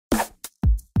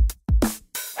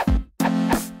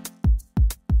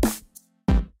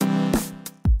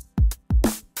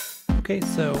Okay,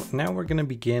 so now we're going to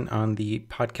begin on the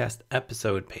podcast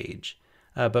episode page.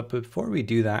 But before we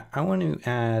do that, I want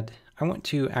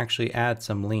to actually add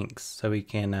some links so we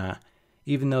can,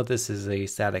 even though this is a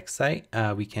static site,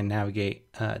 we can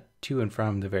navigate to and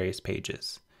from the various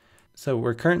pages. So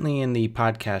we're currently in the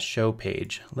podcast show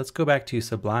page. Let's go back to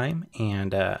Sublime,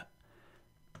 and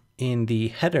in the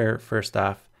header, first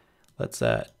off, let's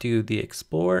do the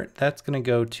explore. That's going to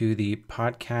go to the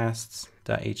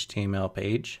podcasts.html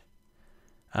page.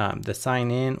 The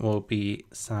sign in will be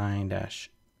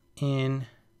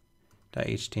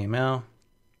sign-in.html.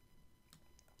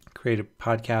 Create a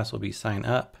podcast will be sign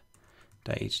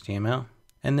up.html.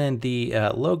 And then the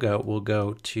logo will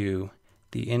go to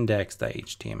the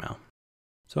index.html.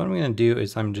 So what I'm going to do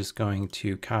is I'm just going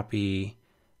to copy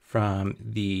from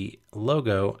the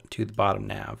logo to the bottom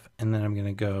nav. And then I'm going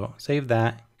to go save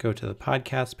that, go to the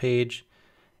podcast page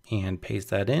and paste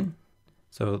that in.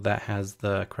 So that has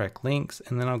the correct links.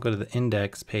 And then I'll go to the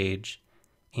index page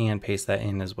and paste that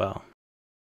in as well.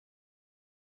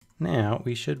 Now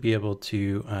we should be able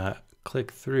to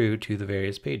click through to the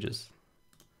various pages.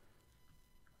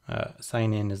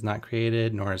 Sign in is not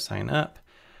created, nor is sign up.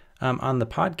 On the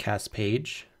podcast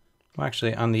page, well,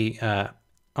 actually on the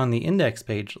index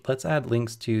page, let's add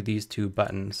links to these two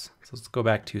buttons. So let's go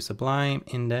back to Sublime,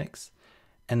 index,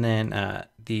 and then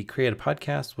the create a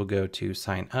podcast will go to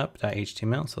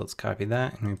signup.html. So let's copy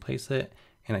that and replace it.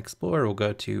 And Explorer will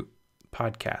go to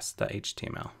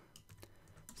podcast.html.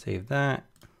 Save that,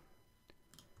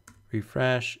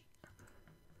 refresh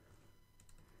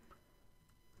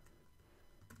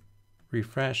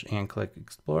and click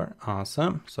explore.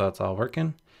 Awesome. So that's all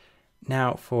working.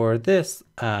 Now for this,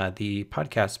 the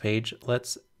podcast page,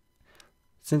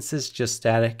 since it's just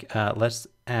static, let's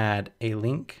add a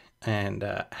link and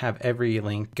have every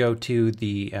link go to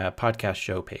the podcast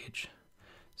show page.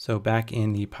 So back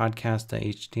in the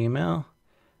podcast.html,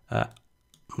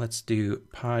 let's do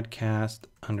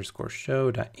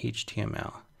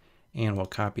podcast_show.html, and we'll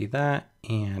copy that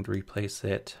and replace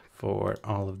it for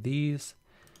all of these.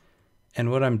 And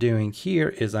what I'm doing here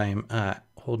is I'm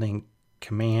holding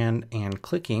command and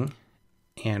clicking,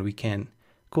 and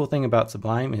cool thing about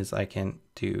Sublime is I can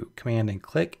do command and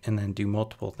click and then do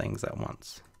multiple things at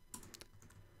once.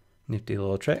 Nifty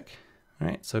little trick. All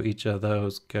right, so each of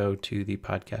those go to the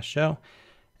podcast show.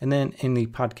 And then in the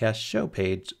podcast show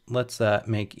page, let's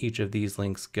make each of these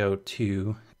links go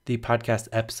to the podcast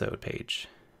episode page.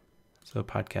 So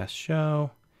podcast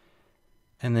show.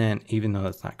 And then even though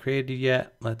it's not created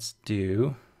yet, let's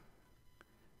do,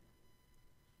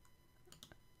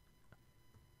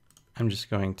 I'm just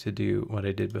going to do what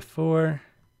I did before.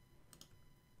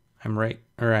 I'm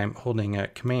holding a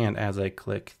command as I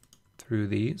click through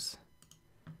these.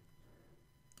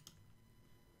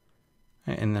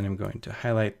 And then I'm going to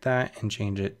highlight that and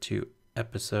change it to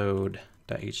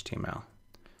episode.html.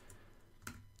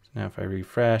 So now if I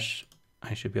refresh,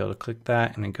 I should be able to click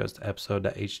that and it goes to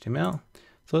episode.html.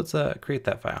 So let's create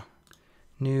that file.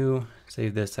 New,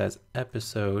 save this as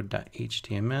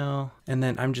episode.html. And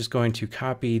then I'm just going to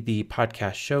copy the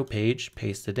podcast show page,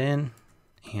 paste it in,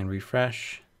 and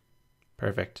refresh.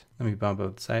 Perfect. Let me bump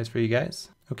up the size for you guys.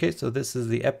 Okay, so this is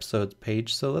the episodes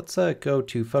page. So let's go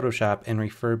to Photoshop and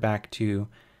refer back to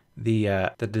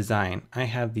the design. I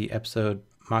have the episode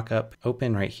mockup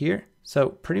open right here. So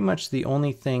pretty much the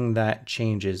only thing that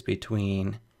changes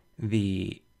between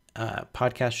the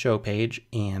podcast show page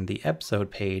and the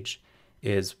episode page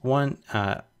is one,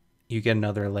 you get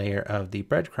another layer of the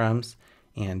breadcrumbs,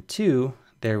 and two,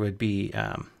 there would be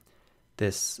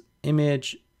this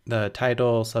image, the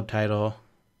title, subtitle,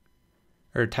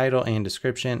 or title and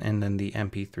description, and then the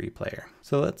Mp3 player.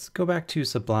 So let's go back to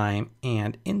Sublime,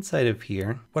 and inside of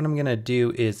here, what I'm gonna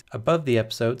do is above the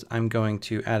episodes, I'm going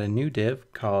to add a new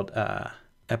div called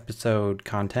episode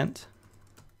content.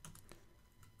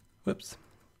 Whoops.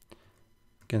 I'm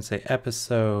gonna say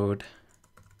episode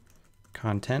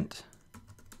content.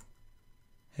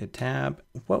 Hit tab.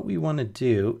 What we want to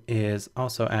do is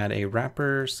also add a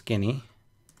wrapper skinny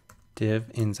div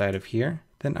inside of here.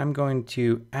 Then I'm going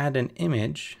to add an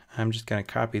image. I'm just going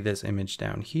to copy this image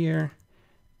down here.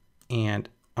 And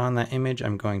on that image,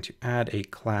 I'm going to add a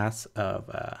class of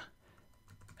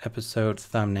episode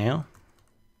thumbnail.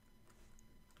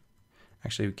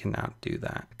 Actually, we cannot do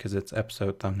that because it's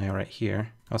episode thumbnail right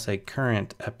here. I'll say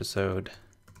current episode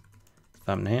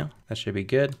thumbnail. That should be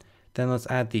good. Then let's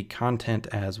add the content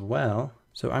as well.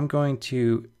 So I'm going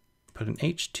to put an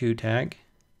H2 tag.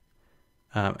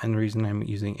 And the reason I'm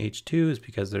using H2 is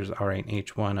because there's already an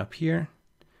H1 up here.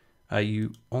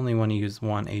 You only want to use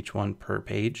one H1 per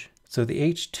page. So the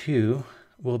H2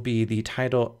 will be the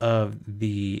title of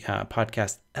the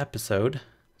podcast episode.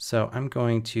 So I'm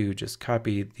going to just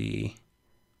copy the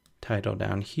title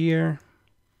down here.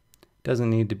 Doesn't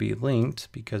need to be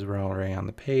linked because we're already on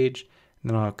the page. And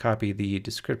then I'll copy the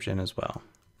description as well.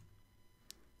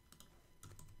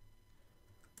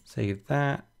 Save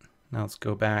that. Now let's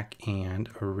go back and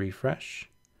refresh.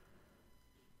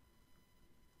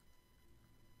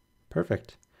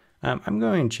 Perfect. I'm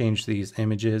going to change these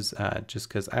images just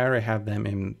because I already have them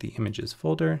in the images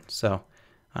folder. So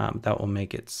that will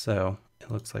make it so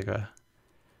it looks like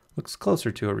looks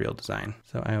closer to a real design.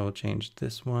 So I will change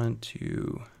this one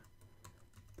to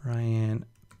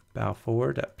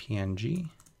brianbalfour.png.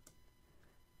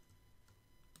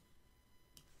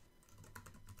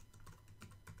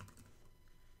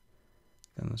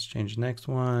 Then let's change the next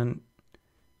one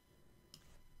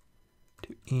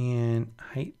to Ian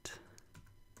height.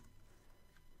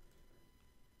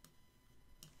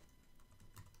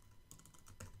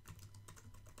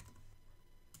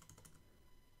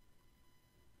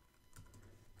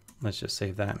 Let's just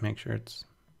save that, make sure it's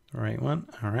the right one.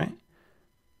 All right. And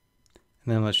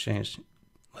then let's just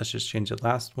change the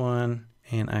last one,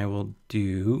 and I will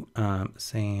do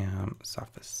Sam's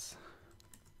office.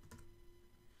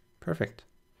 Perfect.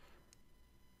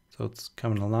 So it's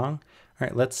coming along. All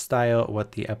right, let's style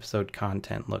what the episode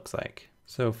content looks like.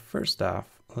 So first off,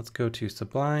 let's go to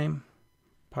Sublime,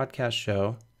 Podcast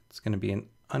Show. It's going to be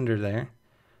under there.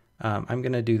 I'm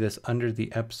going to do this under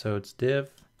the episodes div.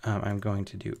 I'm going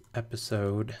to do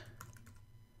episode.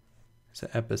 Is it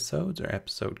episodes or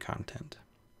episode content?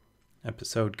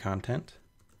 Episode content.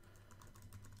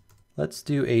 Let's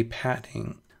do a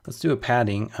padding. Let's do a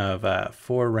padding of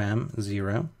 4 rem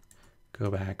 0.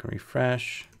 Go back and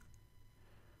refresh.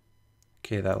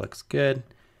 Okay, that looks good.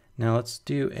 Now let's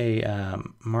do a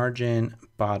margin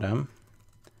bottom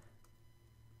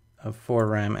of 4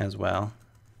 rem as well.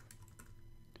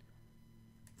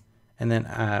 And then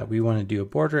we want to do a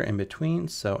border in between.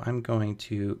 So I'm going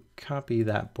to copy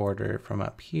that border from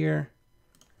up here.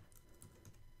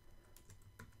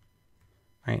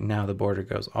 All right, now the border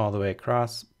goes all the way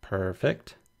across.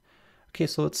 Perfect. Okay,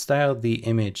 so let's style the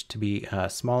image to be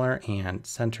smaller and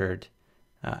centered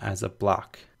as a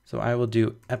block. So I will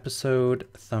do episode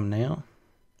thumbnail,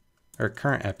 or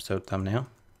current episode thumbnail.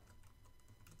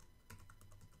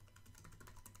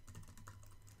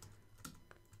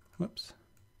 Whoops.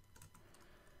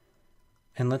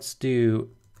 And let's do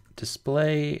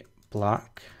display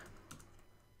block,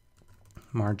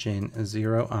 margin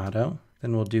 0 auto.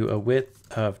 Then we'll do a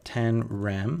width of 10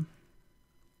 rem,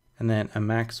 and then a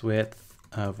max width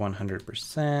of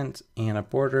 100%, and a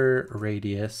border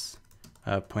radius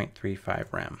of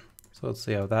 0.35 rem. So let's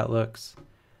see how that looks.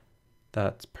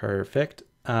 That's perfect.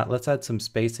 Let's add some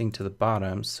spacing to the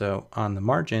bottom. So on the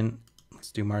margin,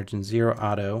 let's do margin 0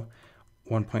 auto,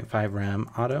 1.5 rem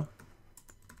auto.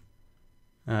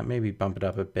 Maybe bump it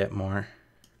up a bit more.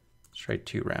 Let's try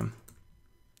 2 rem.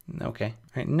 Okay.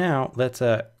 All right, now let's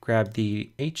grab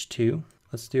the H2.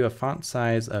 Let's do a font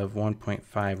size of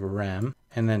 1.5 rem,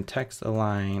 and then text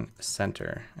align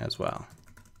center as well.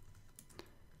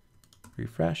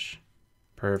 Refresh.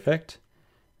 Perfect.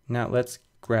 Now let's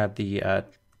grab the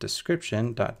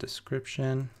description,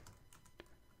 .description.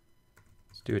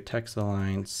 Let's do a text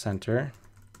align center.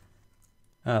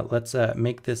 Let's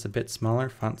make this a bit smaller,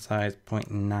 font size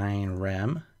 0.9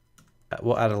 rem.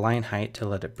 We'll add a line height to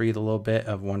let it breathe a little bit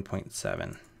of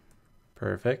 1.7.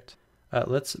 Perfect.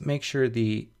 Let's make sure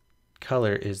the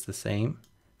color is the same.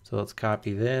 So let's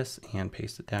copy this and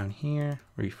paste it down here,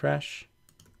 refresh.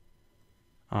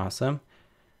 Awesome.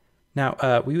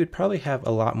 Now we would probably have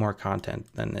a lot more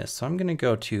content than this. So I'm going to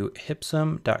go to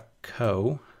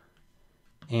hipsum.co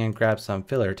and grab some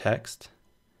filler text.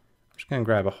 I'm just going to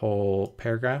grab a whole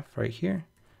paragraph right here.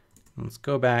 Let's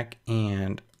go back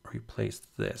and replace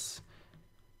this,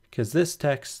 because this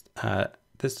text,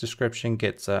 this description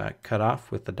gets cut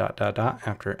off with the ...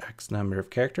 after X number of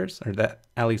characters, or that,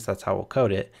 at least that's how we'll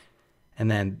code it. And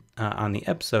then on the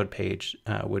episode page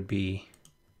would be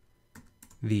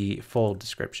the full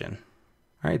description.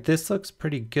 All right, this looks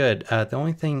pretty good. The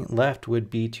only thing left would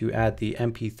be to add the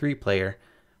MP3 player.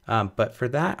 But for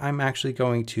that, I'm actually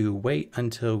going to wait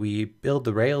until we build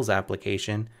the Rails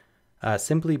application,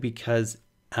 simply because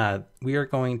we are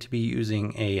going to be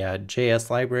using a JS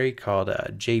library called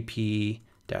jp-player.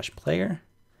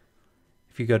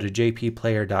 If you go to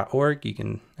jpplayer.org, you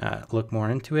can look more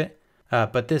into it.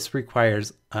 But this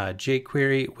requires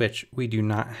jQuery, which we do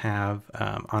not have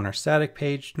on our static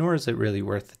page, nor is it really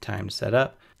worth the time to set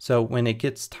up. So when it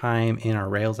gets time in our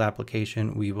Rails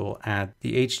application, we will add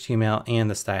the HTML and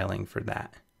the styling for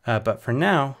that. But for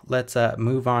now, let's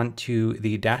move on to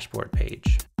the dashboard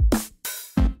page.